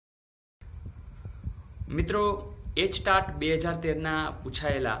મિત્રો HTAT 2013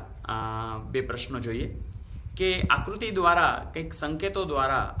 પૂછાયેલા બે પ્રશ્નો જોઈએ કે આકૃતિ દ્વારા કંઈક સંકેતો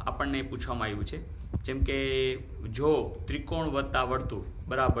દ્વારા આપણને પૂછવામાં આવ્યું છે, જેમ કે જો ત્રિકોણ વત્તા વર્તુળ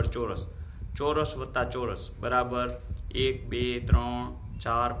બરાબર ચોરસ, ચોરસ વત્તા ચોરસ બરાબર 1 2 3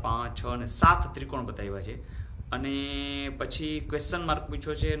 4 5 6 અને 7 ત્રિકોણ બતાવ્યા છે, અને પછી ક્વેશ્ચન માર્ક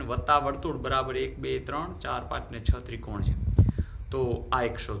પૂછ્યો છે અને વત્તા વર્તુળ બરાબર 1 2 3 4 5 ને 6 ત્રિકોણ છે. તો આ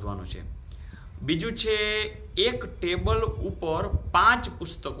એક શોધવાનું છે. બીજું છે એક ટેબલ ઉપર 5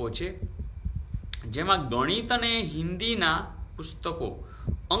 પુસ્તકો છે, જેમાં ગણિત અને હિન્દીના પુસ્તકો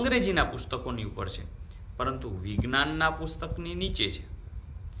અંગ્રેજીના પુસ્તકોની ઉપર છે, પરંતુ વિજ્ઞાનના પુસ્તકની નીચે છે.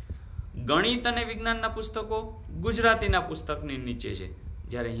 ગણિત અને વિજ્ઞાનના પુસ્તકો ગુજરાતીના પુસ્તકની નીચે છે,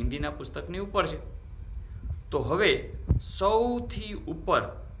 જ્યારે હિન્દીના પુસ્તકની ઉપર છે. તો હવે સૌથી ઉપર,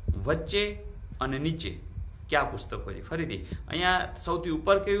 વચ્ચે અને નીચે કયા પુસ્તકો છે? ફરીથી અહીંયા સૌથી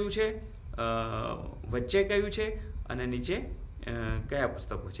ઉપર કયું છે, વચ્ચે કયું છે અને નીચે કયા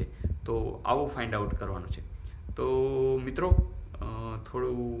પુસ્તકો છે? તો આવું ફાઇન્ડ આઉટ કરવાનું છે. તો મિત્રો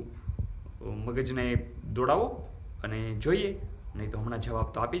થોડું મગજને દોડાવો અને જોઈએ, નહીં તો હમણાં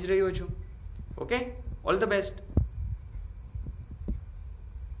જવાબ તો આપી જ રહ્યો છું. Okay, all the best.